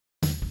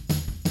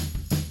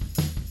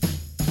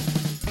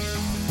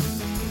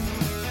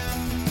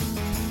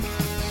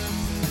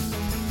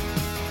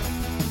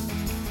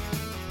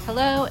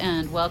hello,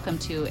 and welcome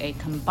to a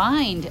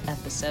combined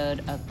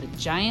episode of the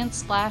Giants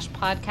Splash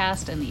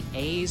podcast and the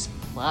A's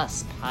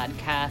Plus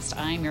podcast.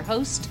 I'm your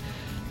host,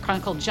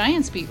 Chronicle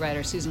Giants beat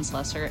writer Susan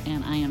Slusser,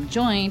 and I am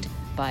joined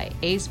by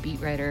A's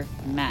beat writer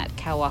Matt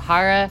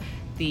Kawahara.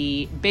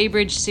 The Bay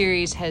Bridge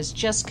series has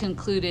just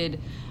concluded.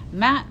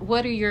 Matt,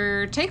 what are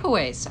your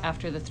takeaways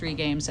after the 3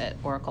 games at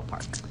Oracle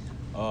Park?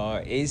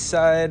 A's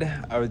side,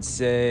 I would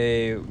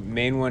say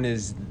main one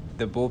is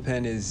the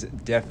bullpen is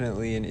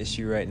definitely an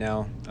issue right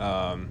now.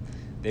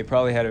 They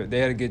probably had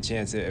a good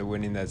chance at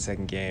winning that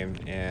second game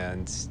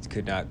and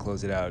could not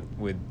close it out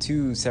with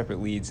 2 separate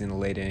leads in the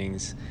late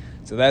innings.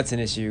 So that's an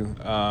issue.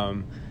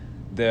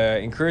 The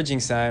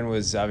encouraging sign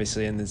was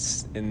obviously in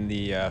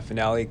the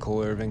finale.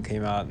 Cole Irvin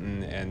came out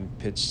and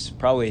pitched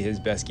probably his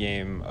best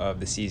game of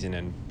the season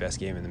and best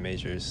game in the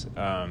majors.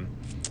 And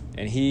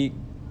he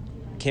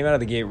came out of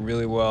the gate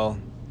really well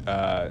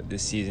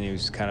this season. He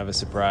was kind of a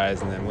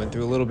surprise and then went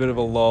through a little bit of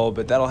a lull,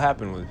 but that'll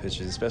happen with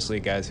pitchers, especially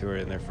guys who are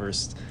in their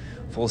first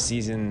full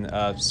season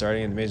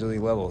starting at the major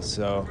league level.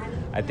 So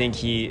I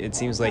think it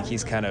seems like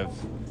he's kind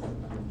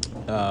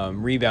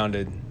of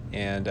rebounded,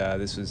 and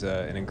this was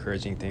an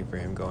encouraging thing for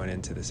him going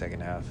into the second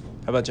half.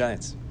 How about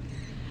Giants?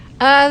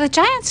 The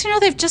Giants,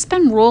 they've just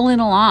been rolling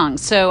along.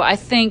 So I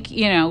think,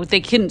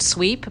 they couldn't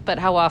sweep, but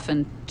how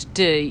often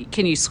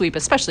can you sweep,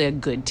 especially a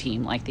good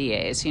team like the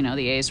A's?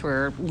 The A's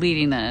were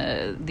leading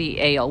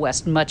the AL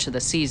West much of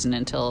the season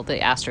until the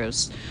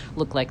Astros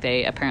looked like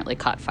they apparently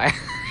caught fire.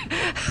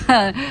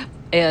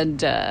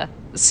 And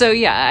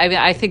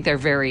I think they're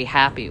very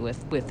happy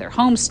with their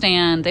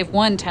homestand. They've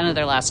won 10 of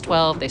their last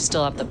 12. They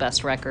still have the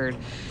best record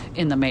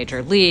in the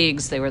major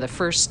leagues. They were the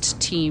first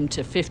team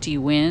to 50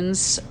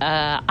 wins.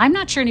 I'm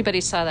not sure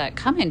anybody saw that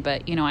coming,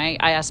 but, I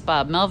asked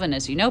Bob Melvin,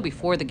 as you know,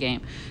 before the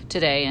game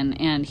today,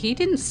 and he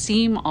didn't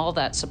seem all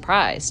that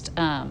surprised.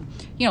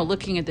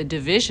 Looking at the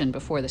division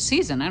before the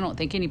season, I don't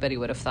think anybody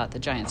would have thought the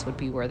Giants would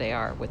be where they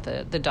are with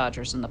the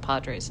Dodgers and the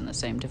Padres in the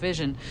same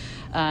division.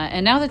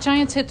 And now the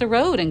Giants hit the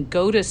road and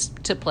go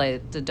to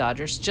play the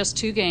Dodgers. Just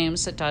 2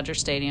 games at Dodger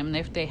Stadium.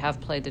 They have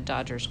played the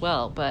Dodgers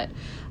well, but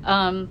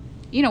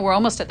we're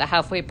almost at the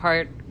halfway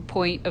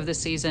point of the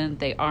season.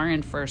 They are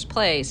in first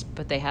place,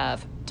 but they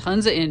have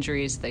tons of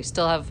injuries. They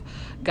still have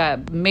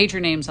got major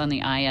names on the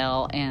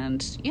IL,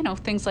 and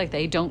things like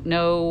they don't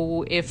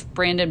know if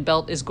Brandon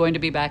Belt is going to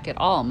be back at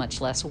all,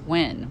 much less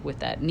when, with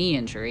that knee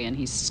injury, and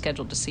he's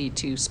scheduled to see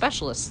 2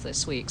 specialists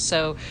this week.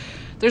 So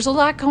there's a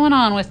lot going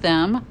on with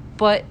them,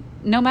 but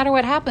no matter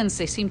what happens,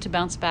 they seem to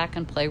bounce back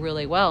and play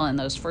really well. In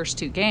those first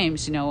 2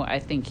 games, I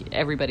think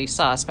everybody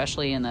saw,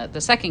 especially in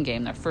the second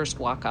game, their first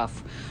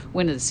walk-off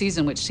win of the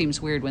season, which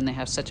seems weird when they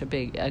have such a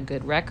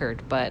good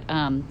record. But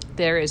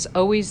there is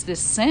always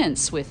this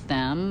sense with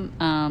them,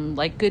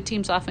 like good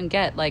teams often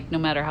get, like no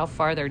matter how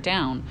far they're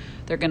down,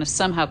 they're going to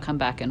somehow come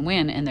back and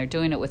win, and they're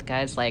doing it with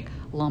guys like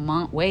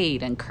Lamont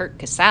Wade and Kurt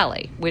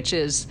Casale,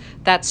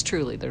 that's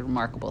truly the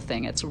remarkable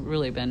thing. It's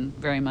really been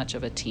very much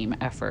of a team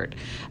effort.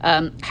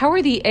 How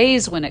are the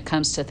A's when it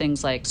comes to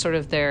things like sort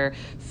of their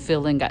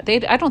filling guy?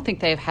 I don't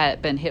think they've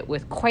been hit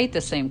with quite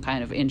the same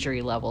kind of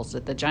injury levels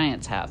that the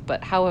Giants have,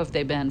 but how have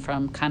they been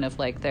from kind of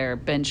like their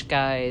bench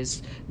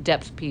guys,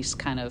 depth piece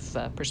kind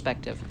of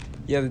perspective?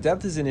 Yeah, the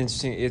depth is an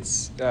interesting.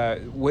 It's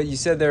what you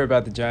said there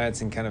about the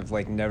Giants and kind of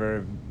like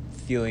never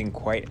feeling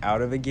quite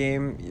out of a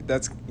game.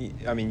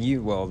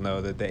 You well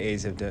know that the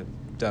A's have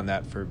done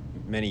that for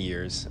many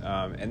years,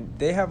 and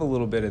they have a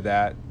little bit of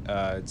that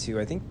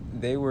too. I think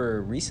they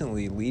were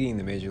recently leading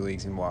the major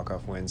leagues in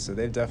walk-off wins, so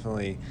they've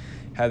definitely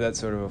had that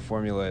sort of a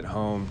formula at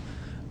home.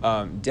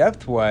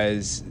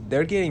 Depth-wise,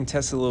 they're getting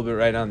tested a little bit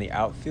right on the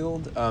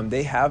outfield.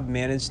 They have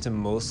managed to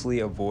mostly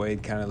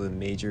avoid kind of the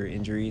major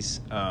injuries.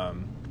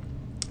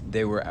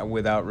 They were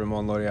without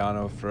Ramon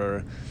Laureano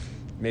for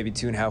maybe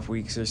 2.5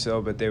 weeks or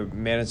so, but they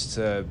managed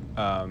to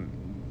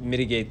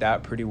mitigate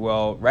that pretty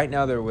well. Right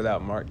now they're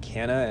without Mark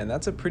Canha, and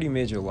that's a pretty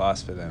major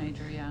loss for them.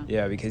 Major, yeah.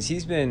 Yeah, because he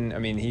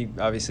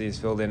obviously has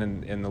filled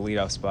in the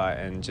leadoff spot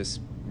and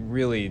just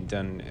really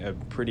done a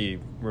pretty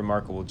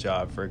remarkable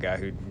job for a guy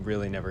who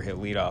really never hit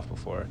leadoff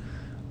before.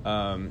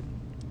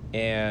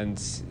 And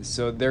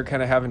so they're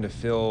kind of having to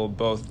fill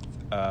both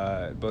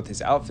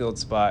his outfield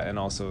spot and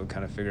also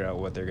kind of figure out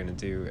what they're going to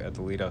do at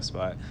the leadoff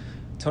spot.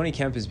 Tony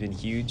Kemp has been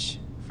huge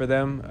for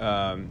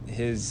them.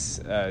 His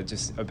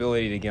just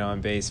ability to get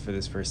on base for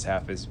this first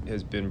half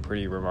has been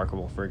pretty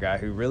remarkable for a guy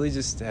who really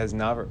just has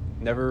never,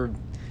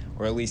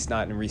 or at least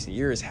not in recent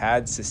years,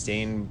 had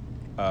sustained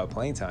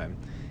playing time.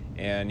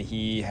 And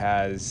he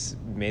has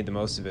made the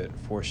most of it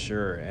for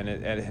sure. And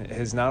it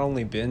has not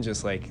only been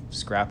just like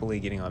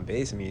scrappily getting on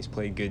base. He's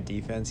played good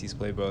defense. He's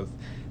played both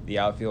the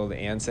outfield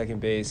and second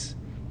base.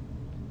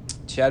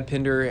 Chad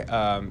Pinder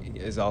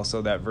is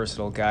also that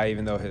versatile guy,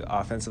 even though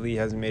offensively he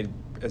hasn't made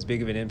as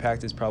big of an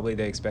impact as probably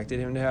they expected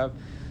him to have.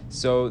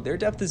 So their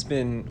depth has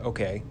been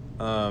okay.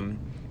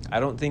 I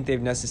don't think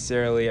they've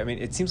necessarily –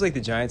 it seems like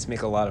the Giants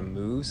make a lot of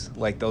moves.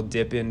 Like they'll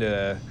dip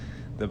into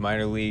the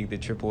minor league, the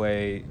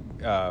AAA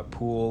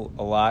pool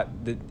a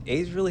lot. The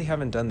A's really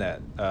haven't done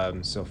that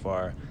so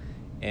far.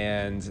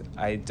 and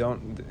I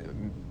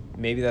don't.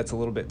 Maybe that's a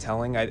little bit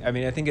telling. I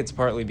mean, I think it's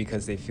partly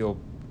because they feel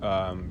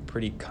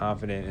pretty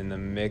confident in the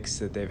mix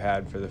that they've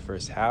had for the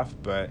first half,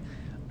 but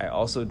I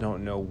also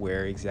don't know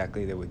where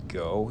exactly they would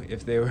go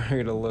if they were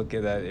going to look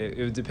at that. It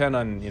would depend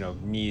on,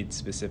 need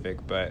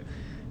specific, but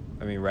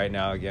I mean, right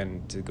now,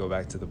 again, to go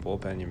back to the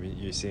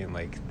bullpen, you're seeing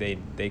like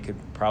they could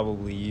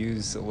probably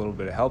use a little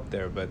bit of help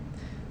there, but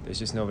there's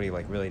just nobody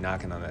like really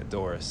knocking on that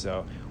door.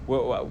 So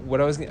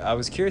what I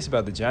was curious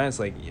about the Giants,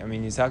 like, I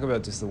mean, you talk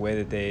about just the way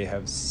that they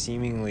have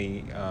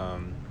seemingly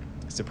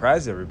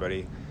surprised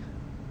everybody.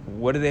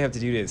 What do they have to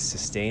do to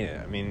sustain it?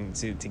 I mean,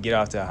 to get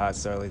off to a hot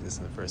start like this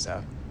in the first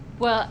half?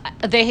 Well,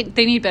 they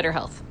need better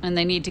health, and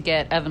they need to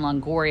get Evan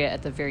Longoria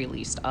at the very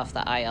least off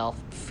the IL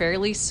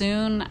fairly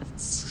soon.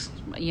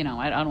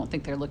 I don't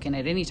think they're looking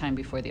at any time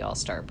before the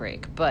All-Star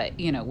break. But,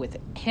 with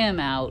him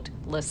out,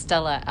 La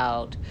Stella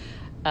out,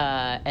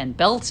 and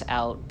Belt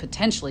out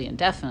potentially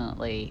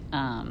indefinitely,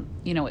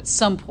 at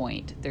some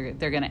point they're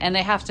going to – and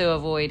they have to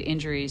avoid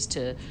injuries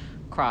to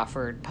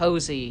Crawford,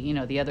 Posey,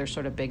 the other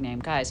sort of big-name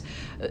guys.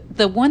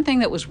 The one thing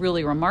that was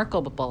really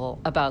remarkable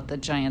about the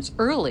Giants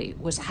early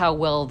was how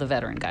well the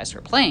veteran guys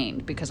were playing,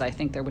 because I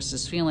think there was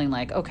this feeling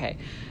like, okay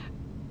 –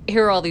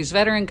 here are all these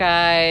veteran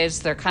guys.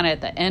 They're kind of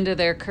at the end of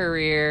their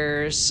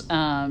careers,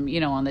 on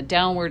the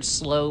downward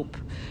slope.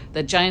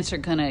 The Giants are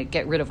going to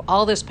get rid of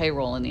all this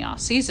payroll in the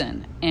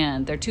offseason,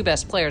 and their two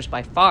best players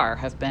by far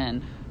have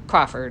been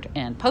Crawford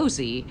and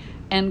Posey,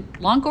 and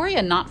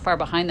Longoria not far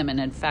behind them. And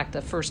in fact,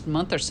 the first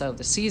month or so of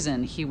the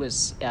season, he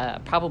was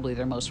probably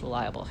their most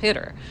reliable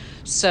hitter.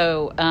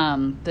 So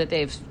that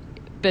they've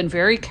been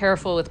very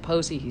careful with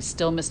Posey. He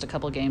still missed a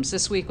couple games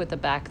this week with the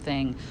back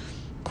thing.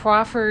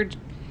 Crawford,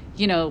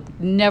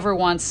 never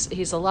wants,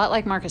 he's a lot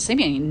like Marcus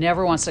Semien. He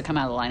never wants to come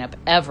out of the lineup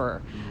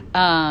ever.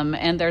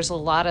 And there's a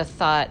lot of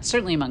thought,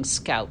 certainly among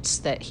scouts,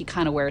 that he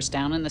kind of wears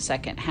down in the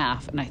second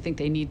half. And I think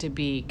they need to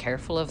be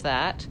careful of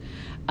that.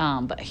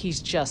 But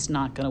he's just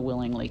not going to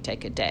willingly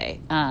take a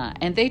day.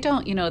 And they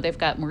don't, they've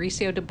got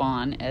Mauricio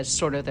Dubon as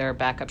sort of their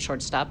backup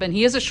shortstop. And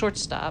he is a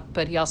shortstop,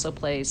 but he also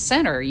plays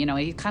center.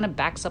 He kind of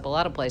backs up a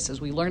lot of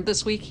places. We learned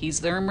this week he's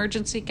their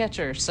emergency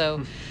catcher.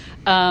 So,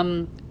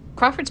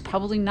 Crawford's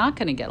probably not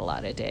going to get a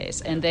lot of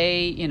days, and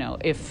they,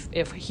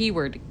 if he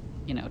were,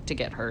 to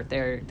get hurt,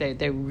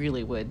 they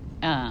really would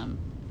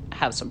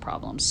have some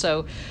problems.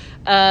 So,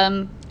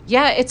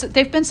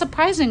 they've been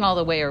surprising all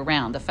the way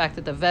around. The fact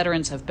that the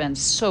veterans have been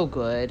so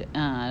good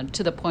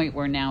to the point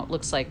where now it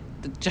looks like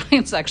the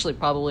Giants actually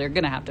probably are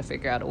going to have to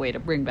figure out a way to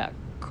bring back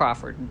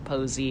Crawford and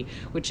Posey,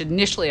 which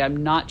initially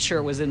I'm not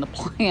sure was in the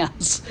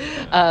plans.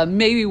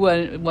 Maybe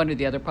one or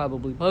the other,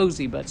 probably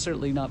Posey, but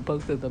certainly not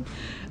both of them.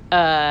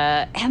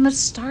 And the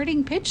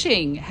starting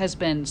pitching has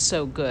been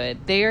so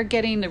good. They are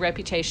getting the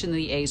reputation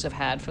the A's have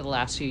had for the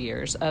last few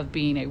years of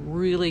being a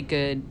really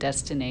good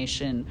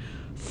destination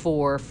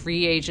for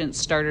free agent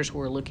starters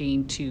who are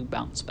looking to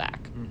bounce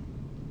back.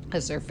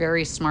 Because they're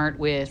very smart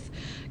with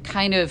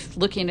kind of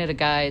looking at a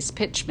guy's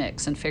pitch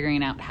mix and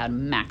figuring out how to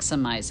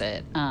maximize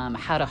it,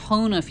 how to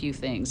hone a few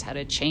things, how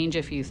to change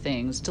a few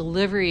things,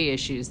 delivery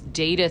issues,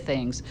 data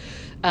things.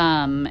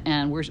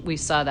 And we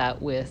saw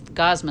that with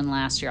Gausman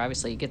last year.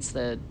 Obviously, he gets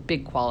the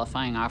big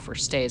qualifying offer,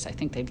 stays. I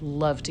think they'd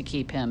love to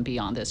keep him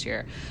beyond this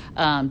year.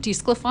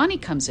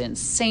 DeSclafani comes in,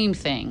 same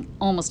thing,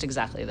 almost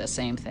exactly the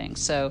same thing.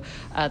 So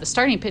the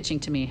starting pitching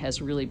to me has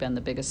really been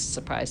the biggest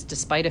surprise,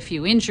 despite a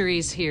few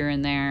injuries here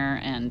and there,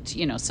 and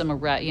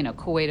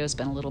Cueto's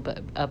been a little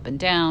bit up and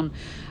down.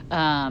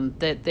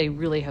 That they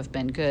really have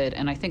been good,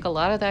 and I think a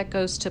lot of that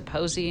goes to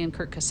Posey and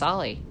Curt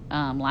Casali.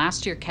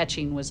 Last year,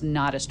 catching was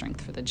not a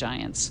strength for the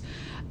Giants.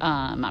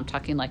 I'm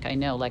talking like I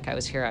know, like I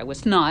was here. I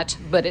was not,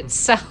 but it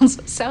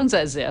sounds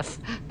as if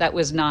that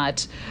was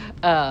not.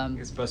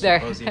 Buster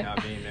Posey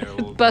not being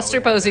there.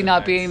 Buster Posey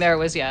not being there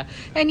was, yeah.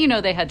 And,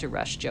 they had to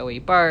rush Joey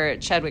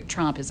Bart. Chadwick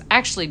Tromp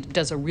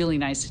does a really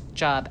nice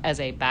job as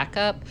a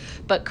backup,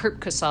 but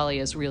Curt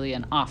Casali is really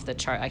an off the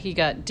chart. He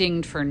got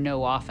dinged for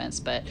no offense,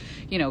 but,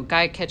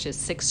 guy catches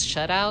 6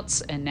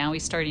 shutouts, and now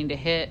he's starting to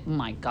hit.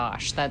 My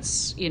gosh,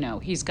 that's,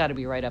 he's got to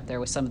be right up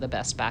there with some of the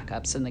best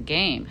backups in the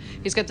game.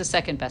 He's got the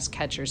second best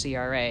catcher's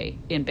ERA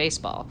in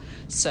baseball.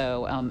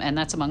 So, and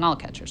that's among all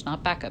catchers,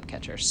 not backup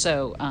catchers.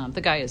 So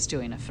the guy is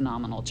doing a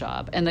phenomenal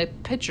job. And the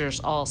pitchers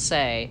all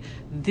say,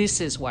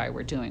 this is why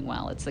we're doing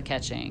well. It's the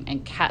catching.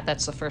 And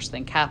that's the first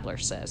thing Kapler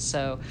says.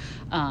 So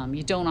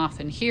you don't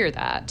often hear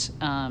that.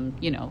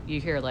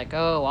 You hear like,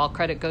 oh, all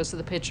credit goes to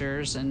the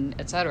pitchers and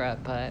et cetera.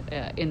 But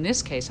in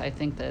this case, I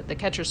think that the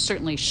catchers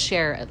certainly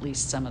share at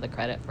least some of the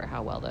credit for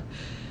how well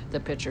the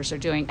pitchers are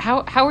doing.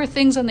 How are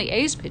things on the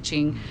A's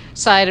pitching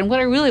side? And what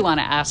I really want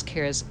to ask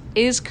here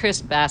is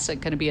Chris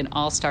Bassitt going to be an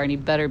all-star? And he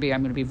better be.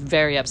 I'm going to be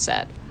very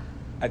upset.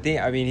 I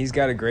mean, he's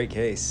got a great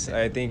case.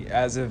 I think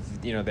as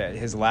of, that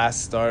his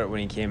last start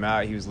when he came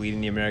out, he was leading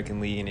the American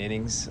League in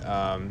innings.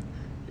 I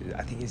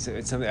think it's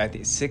something. I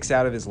think 6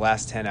 out of his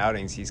last 10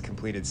 outings, he's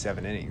completed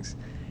 7 innings.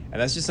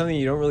 And that's just something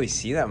you don't really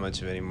see that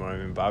much of anymore. I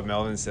mean, Bob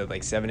Melvin said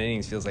 7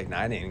 innings feels like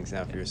 9 innings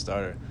now for your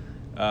starter.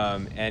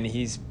 And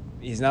he's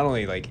he's not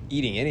only like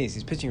eating innings,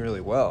 he's pitching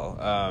really well.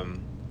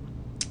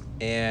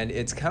 And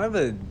it's kind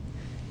of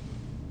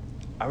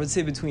I would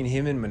say between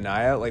him and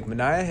Manaea, like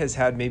Manaea has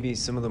had maybe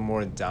some of the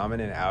more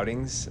dominant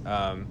outings,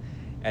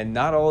 and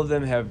not all of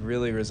them have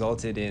really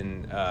resulted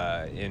in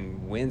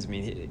wins. I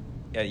mean,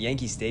 at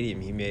Yankee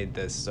Stadium, he made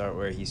the start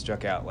where he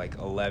struck out like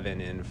 11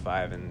 in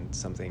 5 and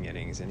something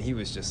innings, and he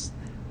was just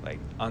like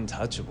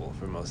untouchable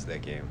for most of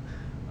that game.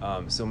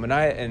 So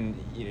Manaea, and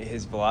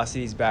his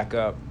velocity's back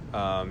up.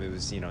 It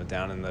was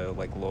down in the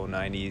like low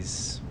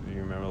 90s. You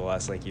remember the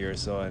last like year or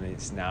so, and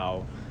it's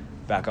now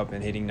back up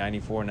and hitting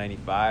 94,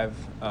 95.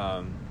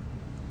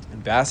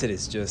 And Bassitt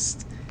is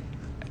just,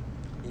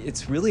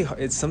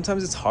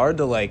 sometimes it's hard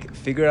to like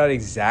figure out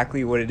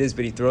exactly what it is,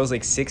 but he throws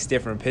like 6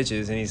 different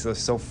pitches and he's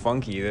so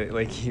funky that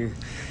like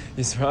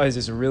he's probably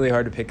just really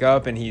hard to pick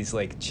up, and he's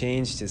like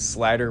changed his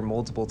slider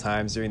multiple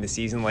times during the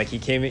season. Like he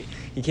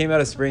came out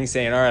of spring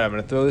saying, all right, I'm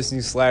going to throw this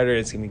new slider,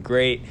 it's going to be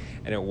great.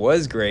 And it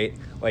was great.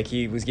 Like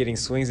he was getting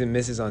swings and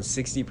misses on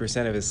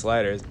 60% of his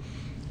sliders.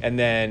 And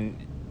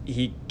then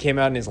he came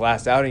out in his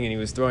last outing and he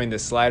was throwing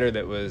this slider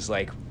that was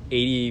like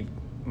 80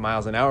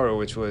 miles an hour,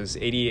 which was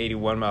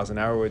 81 miles an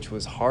hour, which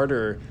was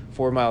 4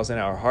 miles an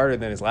hour harder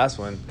than his last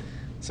one.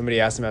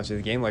 Somebody asked him after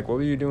the game, like, what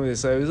were you doing with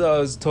this? It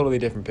was a totally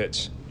different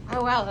pitch.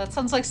 Oh, wow. That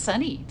sounds like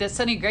Sonny.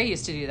 Sonny Gray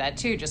used to do that,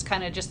 too. Just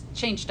kind of just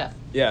change stuff.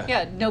 Yeah.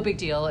 Yeah, no big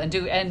deal. And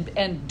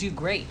do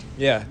great.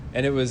 Yeah.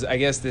 And it was, I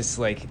guess, this,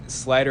 like,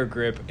 slider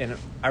grip. And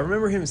I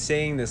remember him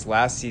saying this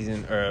last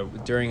season, or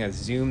during a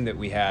Zoom that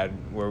we had,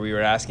 where we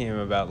were asking him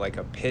about, like,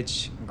 a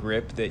pitch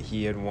grip that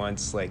he had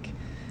once, like,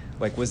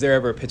 was there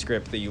ever a pitch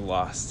grip that you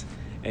lost?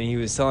 And he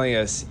was telling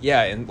us,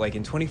 yeah, in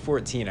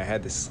 2014, I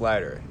had this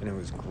slider, and it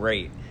was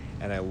great.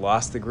 And I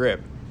lost the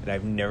grip. And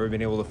I've never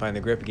been able to find the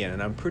grip again.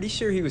 And I'm pretty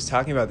sure he was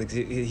talking about this.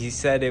 He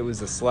said it was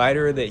a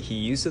slider that he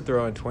used to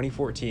throw in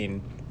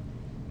 2014.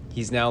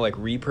 He's now like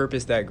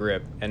repurposed that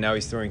grip, and now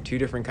he's throwing 2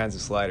 different kinds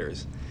of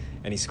sliders.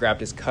 And he scrapped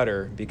his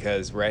cutter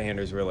because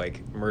right-handers were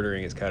like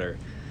murdering his cutter.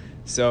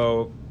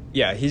 So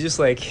yeah, he's just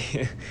like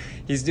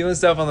he's doing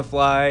stuff on the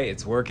fly.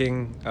 It's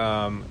working.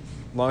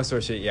 Long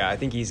story short, yeah, I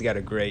think he's got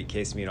a great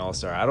case to be an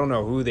all-star. I don't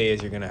know who they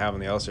is you're going to have on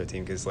the all-star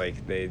team, because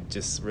like they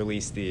just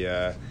released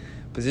the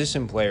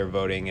position player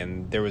voting,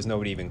 and there was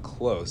nobody even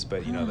close,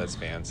 but that's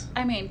fans.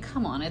 I mean,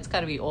 come on, it's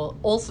got to be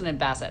Olsen and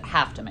Bassitt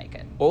have to make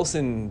it.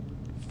 Olsen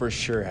for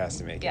sure has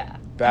to make it. Yeah,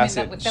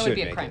 Bassitt that would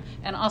be a crime. It.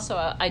 And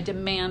also, I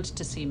demand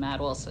to see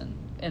Matt Wilson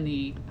in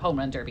the home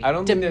run derby. I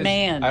don't think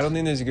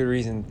there's a good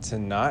reason to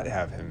not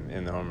have him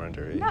in the home run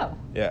derby. No.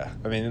 Yeah,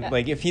 I mean,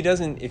 like if he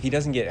doesn't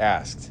get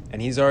asked,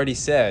 and he's already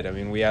said, I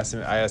mean, I asked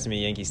him at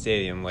Yankee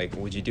Stadium, like,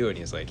 would you do it? And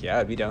he's like, yeah,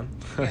 I'd be down.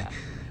 Yeah.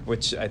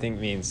 Which I think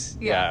means,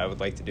 I would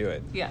like to do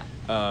it. Yeah.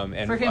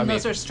 And for him,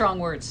 those are strong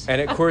words.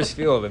 And at Coors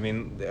Field, I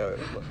mean,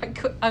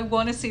 I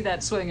want to see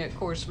that swing at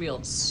Coors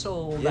Field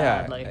so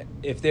badly.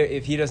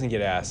 If he doesn't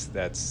get asked,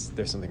 there's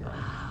something wrong.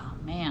 Oh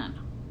man,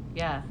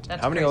 yeah,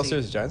 that's how many crazy.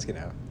 All-Stars the Giants gonna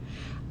have?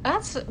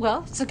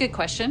 It's a good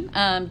question.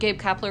 Gabe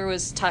Kapler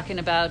was talking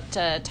about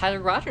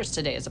Tyler Rogers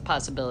today as a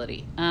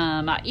possibility.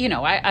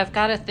 I've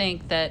got to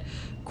think that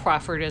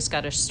Crawford has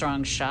got a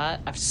strong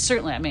shot.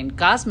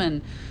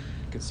 Gausman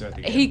could start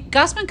the game.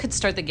 Gausman could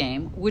start the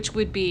game, which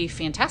would be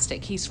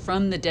fantastic. He's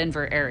from the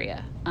Denver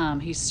area.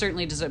 He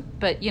certainly does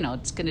it, but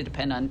it's going to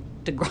depend on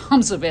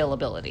DeGrom's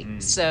availability.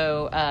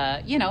 So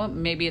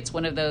maybe it's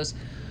one of those,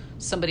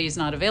 somebody's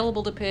not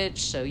available to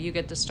pitch, so you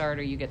get to start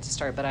or you get to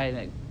start. But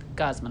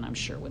Gausman, I'm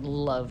sure, would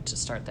love to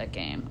start that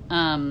game.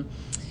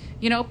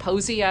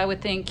 Posey, I would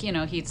think, he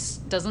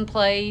doesn't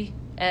play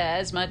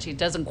as much. He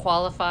doesn't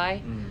qualify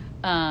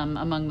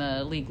among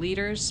the league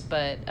leaders.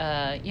 But,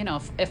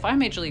 if I'm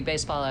Major League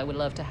Baseball, I would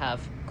love to have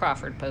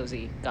Crawford,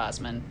 Posey,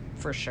 Gausman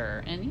for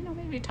sure. And,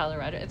 maybe Tyler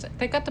Rogers.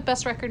 They've got the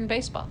best record in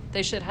baseball.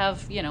 They should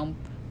have,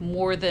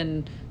 more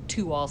than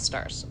 2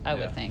 All-Stars, I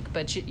would think.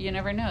 But you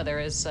never know. There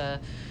is...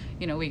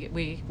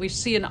 we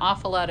see an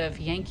awful lot of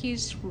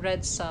Yankees,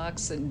 Red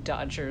Sox, and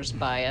Dodgers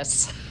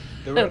bias.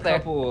 There were a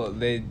couple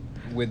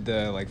with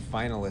the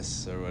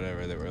finalists or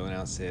whatever that were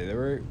announced today. There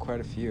were quite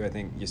a few. I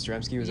think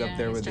Yastrzemski was up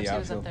there with the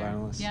outfield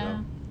finalists. Yeah,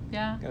 so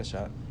yeah, got a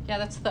shot.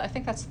 Yeah, I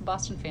think that's the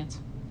Boston fans.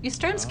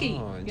 Yastrzemski.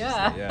 Oh,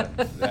 yeah.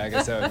 I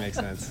guess that would make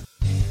sense.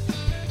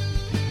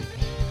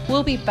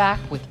 We'll be back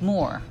with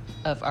more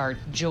of our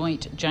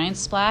joint Giant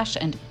Splash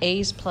and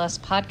A's Plus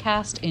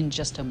podcast in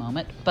just a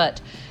moment. But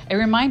a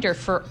reminder,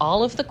 for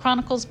all of the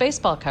Chronicles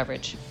baseball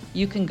coverage,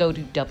 you can go to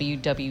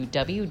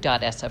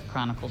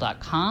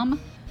www.sfchronicle.com,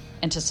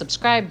 and to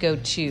subscribe, go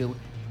to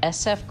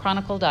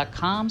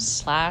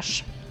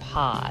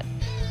sfchronicle.com/pod.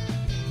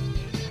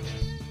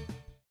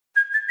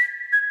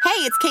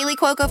 Hey, it's Kaylee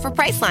Cuoco for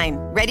Priceline.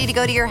 Ready to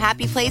go to your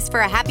happy place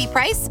for a happy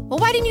price? Well,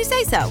 why didn't you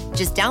say so?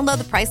 Just download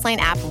the Priceline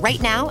app right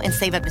now and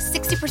save up to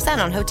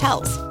 60% on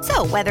hotels.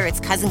 So whether it's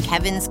Cousin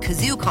Kevin's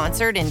Kazoo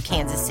Concert in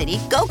Kansas City,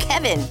 go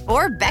Kevin,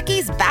 or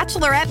Becky's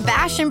Bachelorette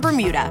Bash in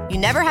Bermuda, you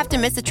never have to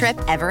miss a trip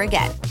ever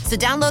again. So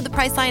download the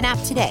Priceline app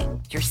today.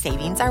 Your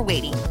savings are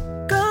waiting.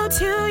 Go to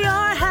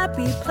your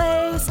happy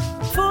place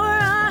for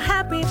a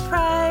happy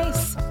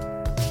price.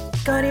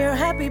 Go to your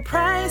happy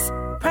price,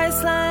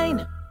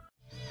 Priceline.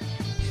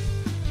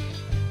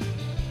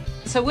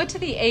 So what do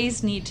the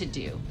A's need to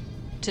do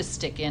to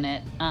stick in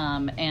it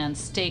and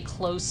stay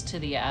close to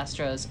the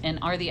Astros? And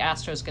are the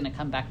Astros going to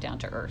come back down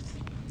to earth?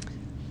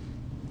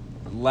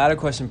 Latter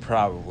question,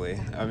 probably.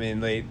 I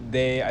mean,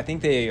 I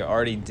think they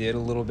already did a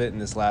little bit in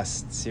this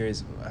last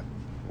series.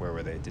 Where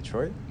were they?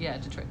 Detroit? Yeah,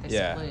 Detroit. They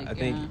split, I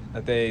think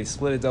that they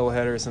split a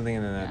doubleheader or something,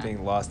 and then I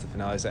think lost the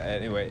finale. So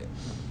anyway,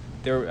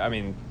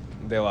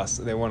 they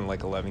lost. They won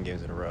like 11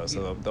 games in a row,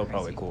 so they'll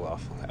probably cool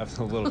off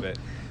a little bit.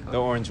 The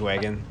orange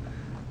wagon.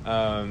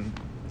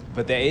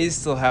 But the A's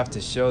still have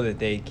to show that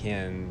they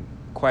can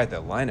quiet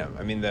that lineup.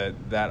 I mean,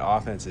 that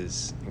offense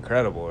is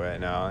incredible right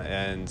now,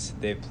 and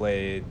they've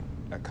played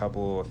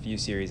a few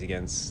series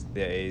against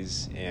the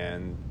A's,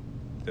 and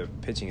the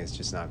pitching has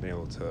just not been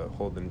able to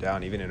hold them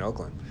down, even in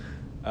Oakland,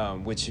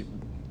 which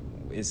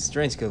is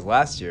strange because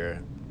last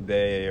year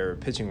their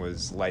pitching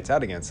was lights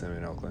out against them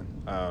in Oakland.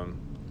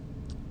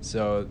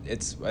 So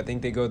I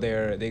think they go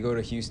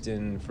to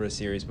Houston for a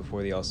series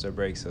before the All-Star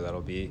break, so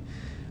that'll be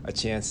a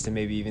chance to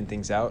maybe even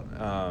things out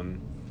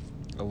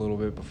a little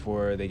bit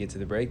before they get to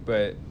the break.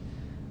 But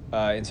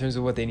in terms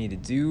of what they need to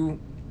do,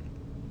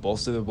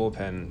 bolster the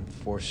bullpen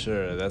for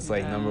sure. That's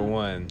like number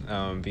one,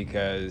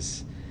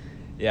 because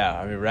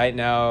I mean, right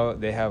now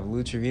they have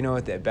Lou Trivino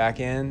at the back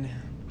end,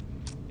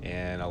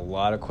 and a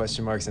lot of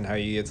question marks on how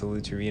you get to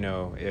Lou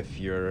Trivino if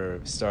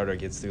your starter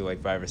gets through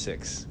like 5 or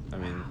 6. I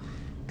mean,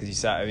 because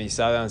you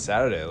saw that on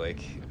Saturday. Like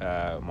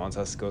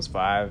Montas goes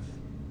 5.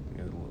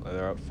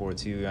 They're up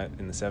 4-2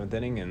 in the 7th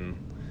inning, and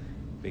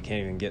they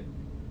can't even get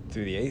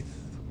through the 8th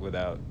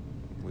without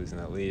losing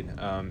that lead.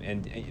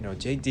 And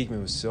Jake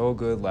Diekman was so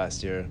good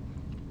last year.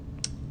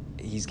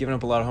 He's given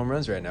up a lot of home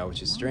runs right now,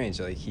 which is strange.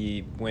 Like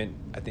he went,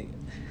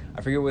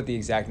 I forget what the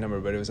exact number,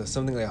 but it was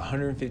something like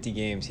 150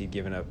 games he'd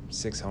given up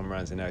 6 home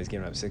runs, and now he's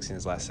given up 6 in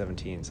his last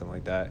 17, something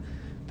like that.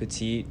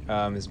 Petit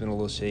has been a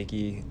little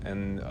shaky,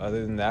 and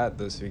other than that,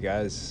 those 3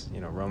 guys,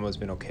 Romo's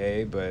been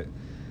okay, but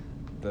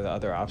the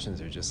other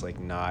options are just like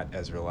not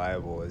as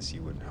reliable as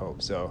you would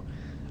hope. So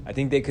I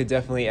think they could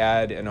definitely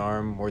add an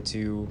arm or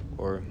 2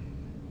 or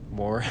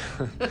more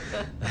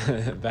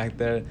back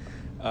there.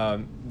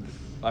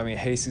 I mean,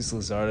 Jesus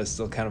Luzardo is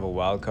still kind of a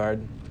wild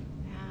card.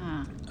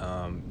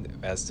 Yeah.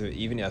 As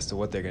to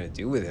what they're going to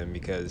do with him,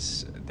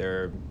 because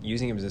they're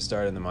using him as a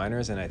start in the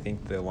minors, and I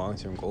think the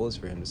long-term goal is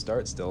for him to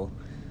start still.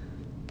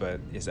 But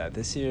is that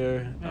this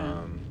year?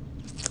 Yeah.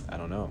 I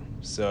don't know.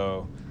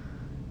 So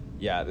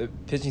yeah, the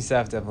pitching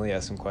staff definitely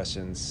has some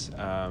questions.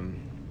 And,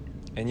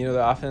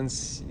 the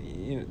offense,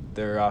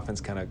 their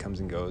offense kind of comes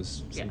and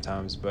goes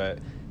sometimes, but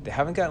they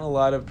haven't gotten a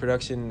lot of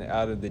production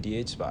out of the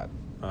DH spot.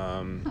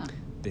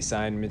 They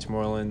signed Mitch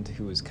Moreland,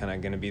 who was kind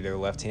of going to be their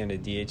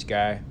left-handed DH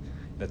guy.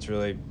 That's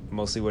really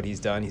mostly what he's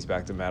done. He's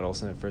backed up Matt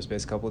Olson at first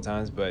base a couple of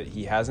times, but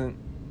he hasn't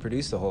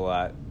produced a whole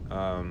lot.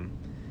 And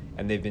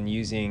they've been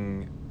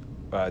using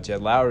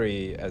Jed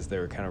Lowry as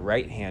their kind of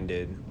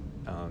right-handed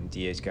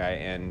DH guy,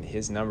 and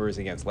his numbers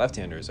against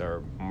left-handers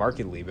are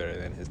markedly better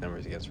than his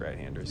numbers against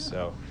right-handers.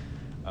 So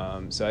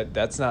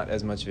that's not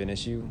as much of an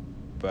issue,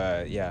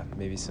 but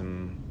maybe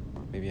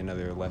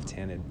another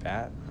left-handed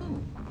bat.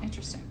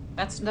 Interesting.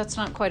 That's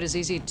not quite as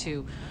easy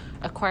to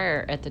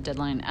acquire at the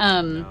deadline.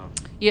 No.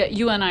 Yeah,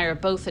 you and I are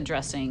both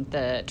addressing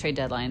the trade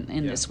deadline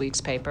in this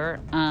week's paper,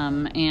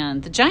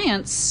 and the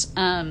Giants.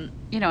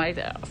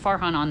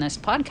 Farhan on this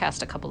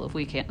podcast a couple of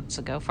weekends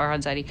ago,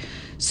 Farhan Zaidi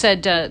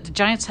said the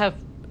Giants have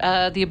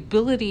the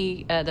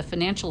ability, the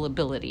financial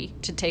ability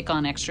to take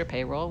on extra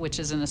payroll, which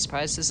isn't a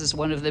surprise. This is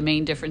one of the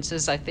main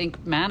differences, I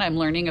think, Matt, I'm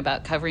learning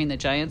about covering the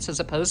Giants as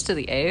opposed to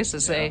the A's,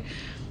 is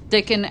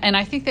they can, and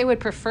I think they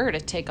would prefer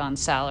to take on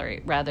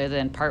salary rather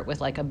than part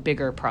with like a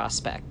bigger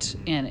prospect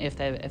if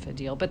a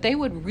deal. But they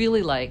would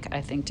really like,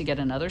 I think, to get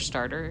another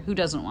starter. Who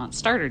doesn't want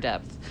starter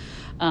depth?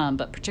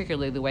 But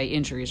particularly the way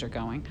injuries are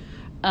going.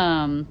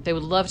 They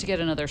would love to get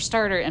another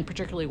starter, and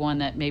particularly one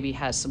that maybe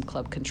has some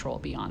club control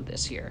beyond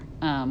this year,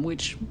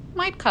 which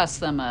might cost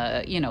them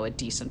a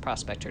decent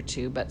prospect or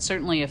 2. But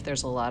certainly, if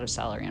there's a lot of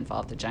salary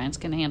involved, the Giants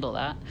can handle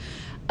that.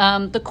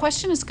 The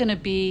question is going to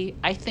be,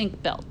 I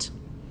think, Belt.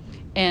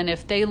 And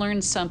if they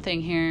learn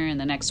something here in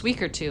the next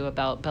week or 2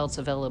 about Belt's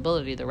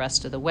availability the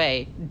rest of the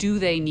way, do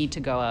they need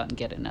to go out and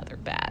get another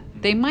bat?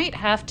 They might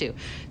have to.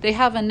 They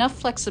have enough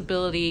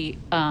flexibility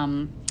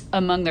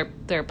among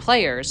their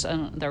players.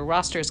 Their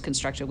roster is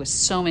constructed with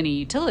so many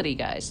utility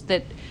guys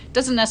that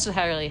doesn't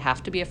necessarily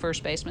have to be a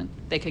first baseman.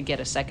 They could get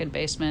a second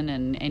baseman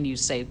and you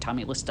say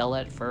Tommy La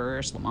Stella at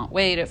first, Lamont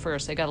Wade at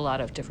first. They got a lot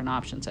of different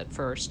options at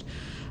first.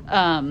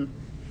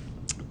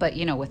 But,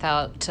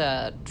 without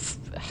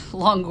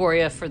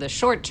Longoria for the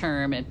short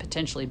term and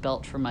potentially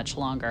Belt for much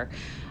longer,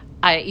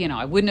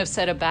 I wouldn't have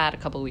said a bat a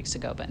couple of weeks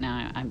ago, but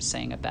now I'm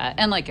saying a bat.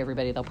 And like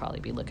everybody, they'll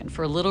probably be looking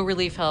for a little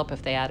relief help.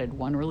 If they added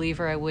one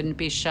reliever, I wouldn't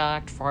be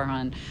shocked.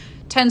 Farhan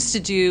tends to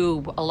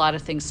do a lot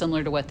of things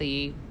similar to what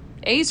the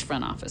A's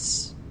front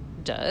office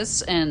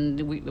does, and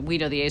we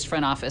know the A's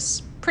front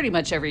office pretty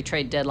much every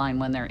trade deadline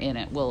when they're in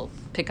it will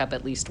pick up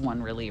at least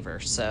one reliever.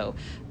 So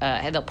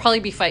and they'll probably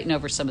be fighting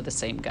over some of the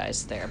same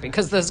guys there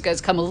because those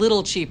guys come a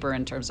little cheaper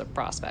in terms of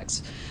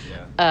prospects.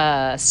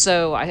 Yeah.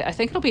 So I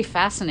think it'll be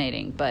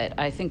fascinating. But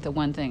I think the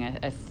one thing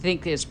I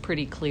think is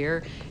pretty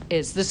clear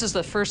is this is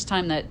the first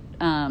time that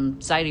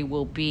Zaidi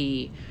will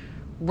be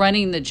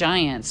running the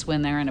Giants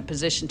when they're in a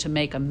position to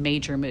make a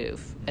major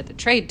move at the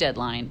trade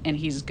deadline, and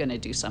he's going to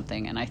do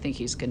something. And I think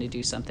he's going to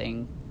do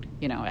something.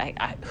 You know,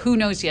 who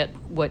knows yet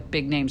what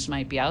big names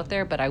might be out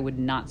there, but I would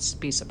not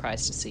be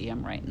surprised to see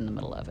him right in the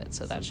middle of it.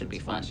 So that should be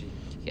fun. Flashy.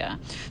 Yeah.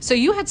 So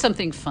you had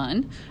something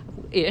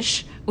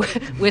fun-ish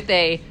with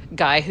a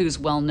guy who's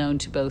well known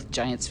to both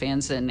Giants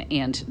fans and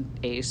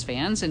A's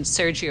fans, and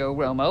Sergio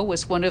Romo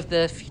was one of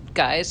the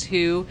guys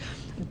who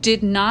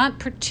did not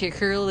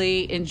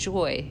particularly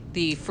enjoy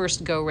the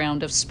first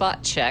go-round of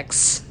spot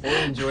checks. Or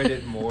enjoyed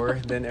it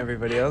more than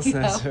everybody else.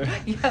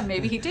 Yeah,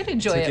 maybe he did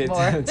enjoy it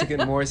more. Took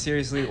it more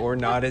seriously or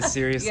not as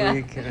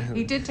seriously. Yeah.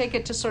 He did take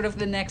it to sort of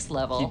the next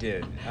level. He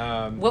did.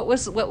 What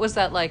was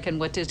that like,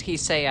 and what did he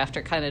say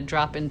after kind of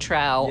dropping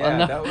trow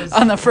Yeah,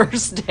 on the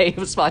first day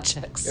of spot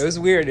checks? It was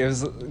weird. It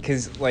was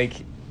because, like,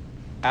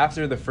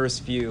 after the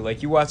first few,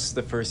 like, you watched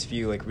the first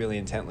few, like, really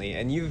intently,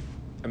 and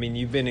have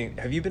you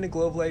been to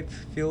Globe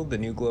Life Field, the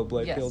new Globe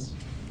Life Yes. Field?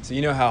 So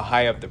you know how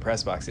high up the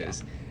press box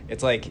is.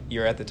 It's like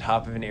you're at the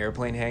top of an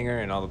airplane hangar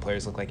and all the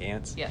players look like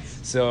ants. Yes.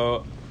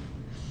 So,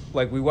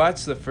 like, we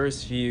watched the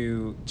first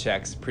few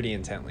checks pretty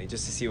intently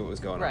just to see what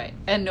was going on. Right,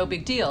 and no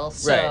big deal,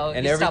 so Right,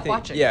 and you stop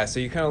watching. Yeah, so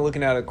you're kind of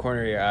looking out of the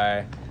corner of your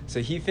eye. So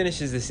he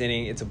finishes this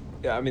inning. It's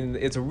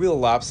a real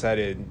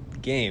lopsided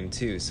game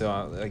too.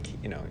 So like,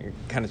 you know, you're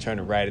kind of trying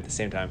to ride at the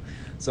same time.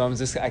 So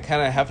I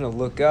kind of happen to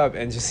look up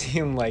and just see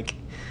him like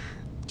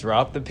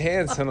drop the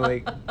pants. And I'm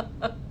like,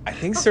 I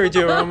think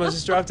Sergio Romo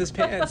just dropped his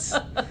pants.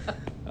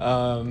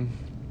 And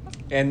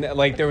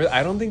like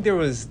I don't think there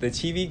was the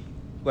TV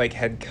like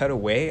had cut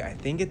away, I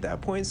think, at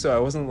that point, so I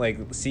wasn't like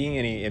seeing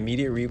any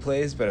immediate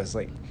replays, but I was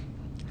like,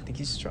 I think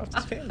he just dropped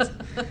his pants.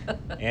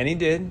 And he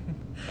did.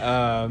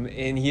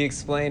 And he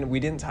explained, we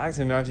didn't talk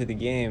to him after the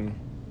game,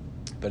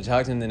 but I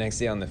talked to him the next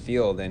day on the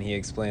field, and he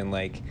explained,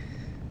 like,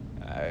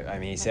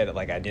 he said,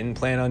 like, I didn't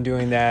plan on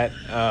doing that.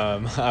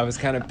 I was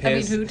kind of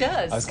pissed. Who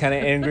does? I was kind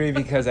of angry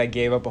because I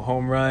gave up a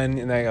home run,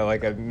 and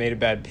I made a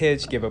bad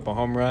pitch, gave up a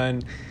home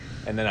run,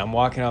 and then I'm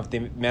walking off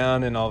the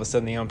mound, and all of a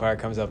sudden the umpire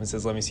comes up and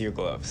says, let me see your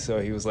glove. So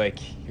he was like,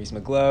 here's my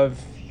glove,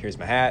 here's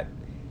my hat,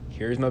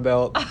 here's my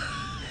belt,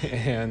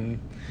 and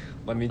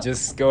let me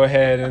just go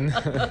ahead and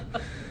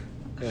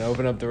and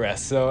open up the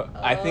rest. So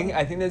I think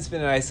that's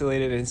been an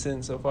isolated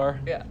incident so far.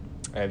 Yeah.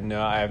 I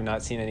have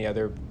not seen any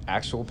other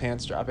actual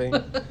pants dropping,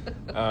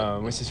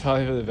 which is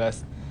probably for the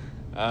best.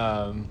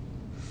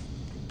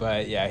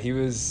 But yeah,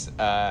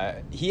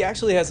 he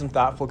actually had some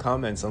thoughtful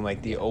comments on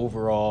like the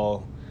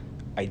overall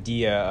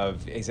idea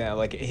of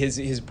like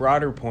his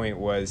broader point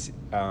was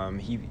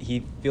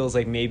he feels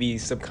like maybe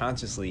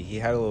subconsciously he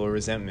had a little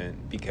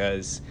resentment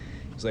because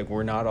he's like,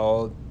 we're not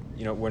all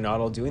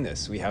doing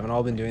this. We haven't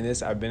all been doing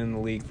this. I've been in the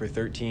league for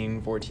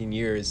 13, 14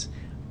 years.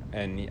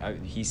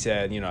 And he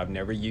said, I've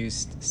never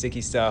used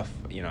sticky stuff.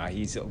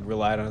 He's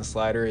relied on a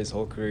slider his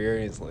whole career.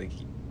 It's like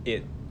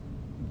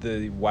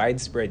the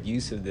widespread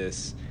use of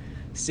this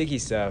sticky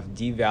stuff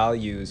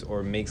devalues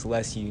or makes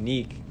less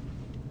unique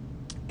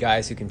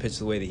guys who can pitch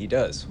the way that he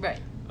does. Right.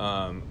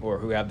 Or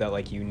who have that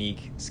like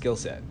unique skill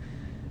set.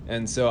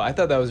 And so I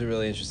thought that was a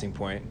really interesting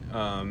point.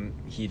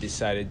 He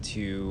decided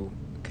to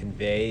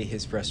convey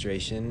his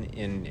frustration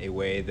in a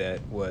way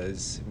that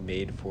was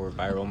made for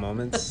viral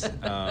moments.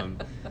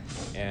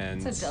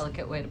 And it's a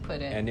delicate way to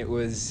put it. And it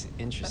was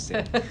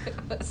interesting.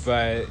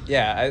 But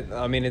yeah,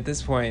 I mean, at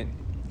this point,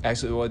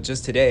 actually, well,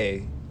 just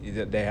today,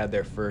 they had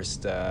their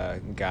first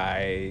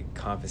guy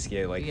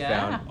confiscated,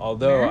 found.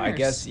 Although Mariners. I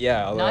guess,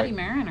 Naughty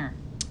Mariner.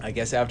 I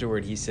guess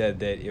afterward he said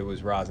that it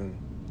was rosin,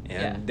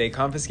 and they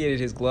confiscated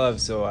his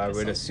gloves. So I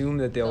would assume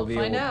that they'll be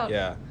find able, out.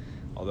 yeah.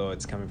 Although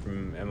it's coming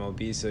from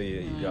MLB, so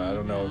I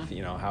don't know if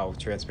how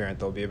transparent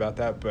they'll be about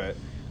that, but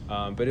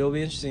it'll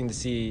be interesting to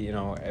see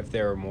if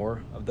there are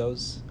more of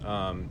those.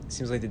 It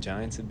seems like the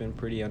Giants have been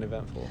pretty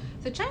uneventful.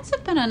 The Giants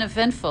have been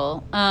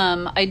uneventful.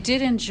 I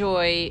did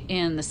enjoy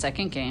in the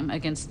second game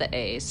against the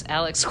A's,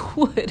 Alex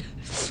Wood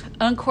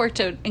uncorked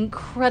an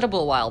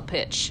incredible wild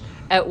pitch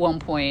at one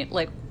point,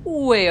 like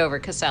way over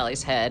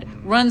Casale's head,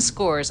 run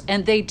scores,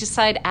 and they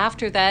decide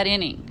after that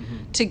inning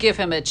to give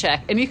him a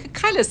check. And you could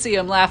kind of see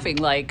him laughing,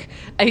 like,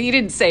 he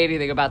didn't say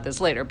anything about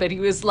this later, but he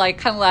was like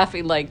kind of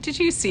laughing like, did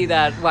you see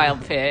that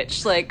wild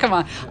pitch? Like, come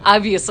on.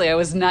 Obviously, I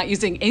was not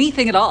using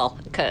anything at all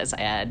because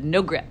I had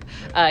no grip.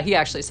 He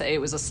actually said it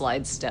was a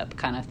slide step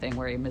kind of thing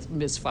where he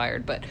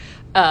misfired. But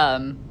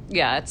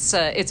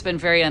it's been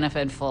very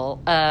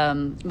uneventful.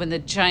 When the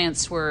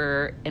Giants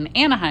were in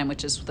Anaheim,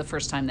 which is the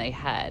first time they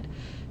had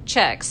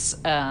checks,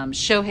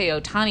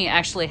 Shohei Ohtani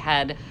actually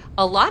had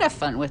a lot of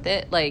fun with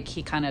it. Like,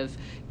 he kind of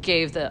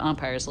gave the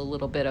umpires a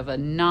little bit of a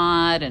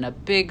nod and a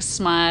big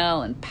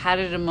smile and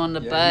patted him on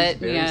the butt. He's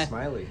very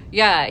smiley.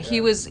 Yeah,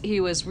 he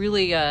was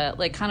really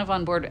like kind of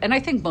on board, and I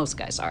think most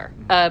guys are.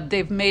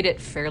 They've made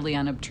it fairly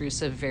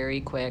unobtrusive,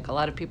 very quick. A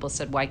lot of people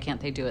said, why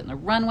can't they do it in the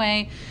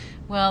runway?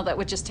 Well, that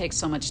would just take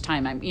so much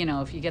time.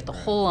 If you get the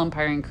whole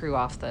umpiring crew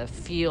off the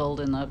field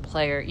and the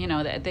player,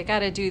 they got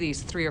to do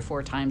these 3 or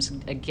 4 times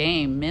a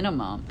game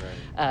minimum.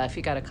 Right. If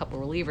you got a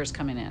couple relievers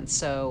coming in,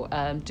 so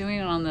doing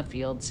it on the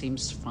field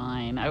seems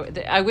fine.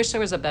 I wish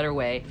there was a better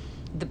way.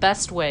 The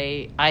best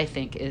way, I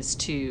think, is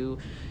to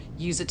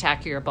use a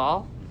tackier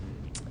ball,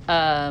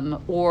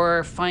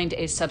 or find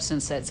a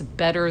substance that's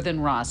better than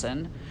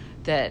rosin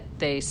that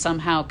they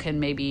somehow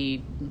can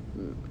maybe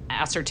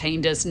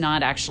ascertain does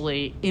not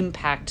actually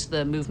impact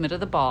the movement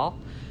of the ball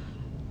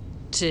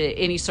to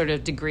any sort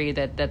of degree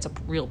that's a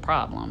real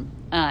problem,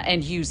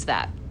 and use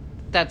that.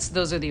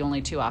 Those are the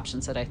only 2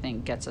 options that I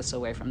think gets us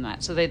away from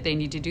that. So they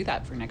need to do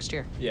that for next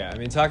year. Yeah,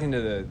 talking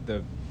to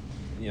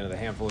the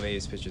handful of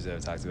A's pitchers that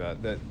I've talked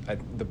about,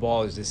 the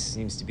ball just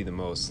seems to be the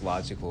most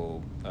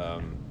logical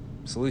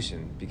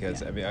solution,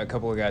 because a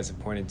couple of guys have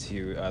pointed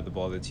to the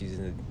ball that's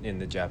used in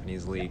the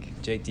Japanese league.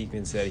 Jake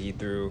Diekman said he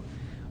threw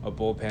a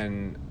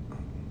bullpen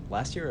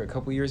last year or a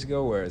couple years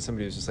ago where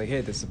somebody was just like, hey,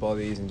 this is the ball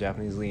they use in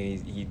Japanese league,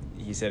 and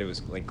he said it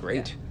was like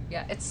great.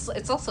 Yeah,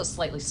 it's also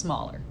slightly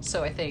smaller,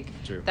 so I think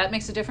True. That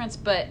makes a difference.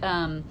 But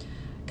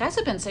guys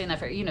have been saying that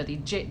for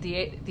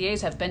the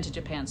A's have been to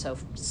Japan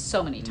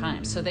so many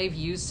times, so they've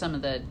used some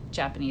of the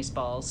Japanese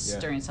balls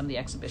during some of the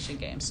exhibition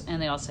games, and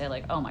they all say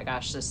like, oh my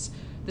gosh,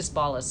 this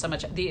ball is so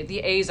much. The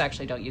A's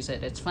actually don't use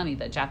it. It's funny,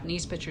 the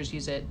Japanese pitchers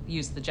use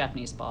the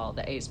Japanese ball.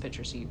 The A's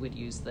pitchers would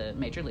use the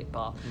major league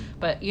ball.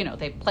 But,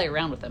 they play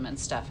around with them and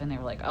stuff, and they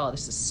were like, oh,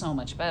 this is so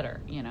much better,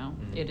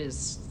 It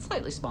is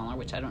slightly smaller,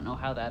 which I don't know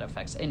how that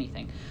affects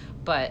anything.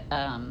 But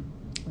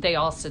they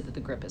all said that the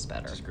grip is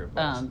better.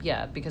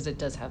 Yeah, because it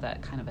does have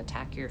that kind of a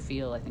tackier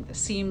feel. I think the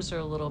seams are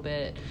a little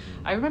bit.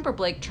 I remember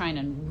Blake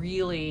Trinan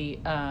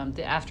really,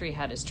 after he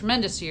had his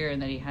tremendous year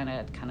and then he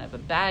had kind of a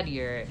bad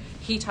year,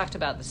 he talked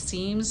about the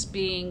seams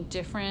being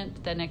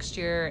different the next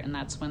year, and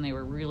that's when they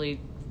were really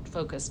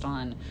focused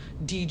on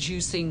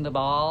dejuicing the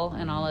ball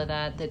and all of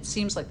that. That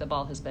seems like the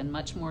ball has been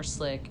much more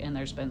slick, and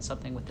there's been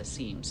something with the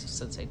seams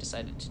since they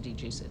decided to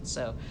dejuice it.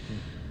 So.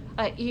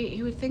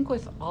 You would think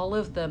with all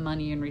of the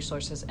money and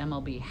resources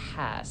MLB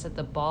has that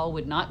the ball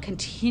would not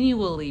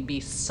continually be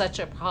such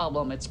a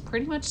problem. It's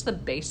pretty much the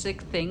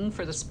basic thing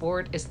for the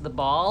sport is the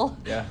ball.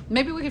 Yeah.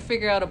 Maybe we could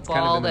figure out a ball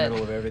kind of in that the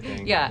middle of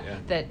everything.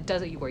 That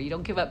does it where you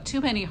don't give up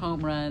too many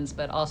home runs,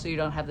 but also you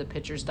don't have the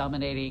pitchers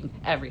dominating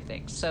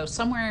everything. So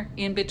somewhere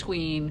in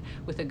between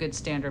with a good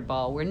standard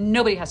ball where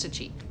nobody has to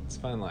cheat. It's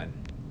a fine line.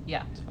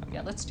 Yeah.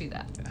 Let's do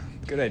that. Yeah.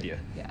 Good idea.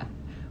 Yeah.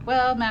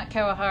 Well, Matt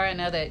Kawahara,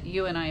 now that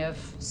you and I have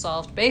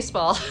solved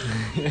baseball,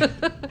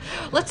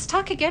 let's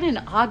talk again in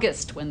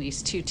August when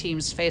these 2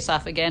 teams face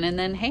off again, and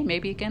then, hey,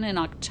 maybe again in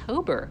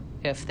October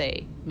if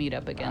they meet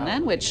up again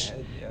then, which,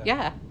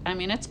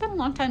 it's been a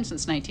long time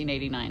since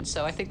 1989,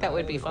 so I think that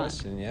would be fun.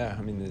 Yeah,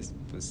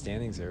 the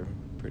standings are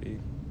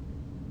pretty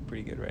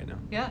good right now.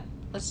 Yeah,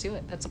 let's do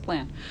it. That's a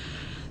plan.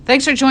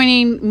 Thanks for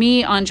joining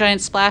me on Giant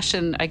Splash,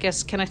 and I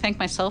guess, can I thank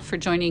myself for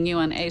joining you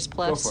on A's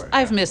Plus? Go for it.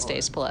 I've missed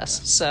A's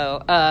Plus.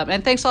 So,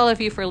 and thanks all of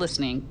you for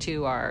listening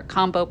to our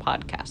combo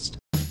podcast.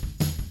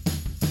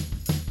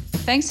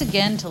 Thanks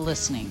again to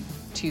listening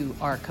to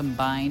our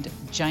combined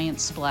Giant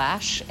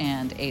Splash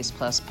and A's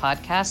Plus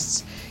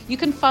podcasts. You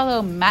can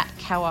follow Matt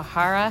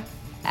Kawahara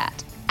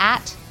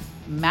at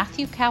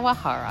Matthew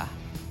Kawahara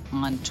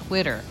on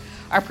Twitter.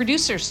 Our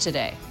producers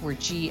today were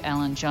G.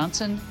 Allen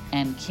Johnson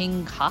and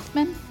King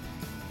Kaufman.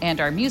 And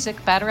our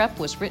music, Batter Up,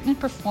 was written and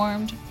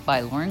performed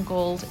by Lauren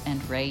Gold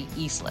and Ray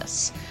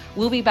Eastless.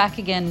 We'll be back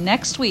again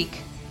next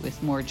week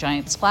with more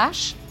Giant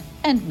Splash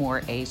and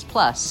more A's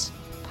Plus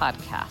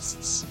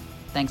podcasts.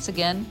 Thanks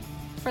again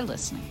for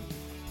listening.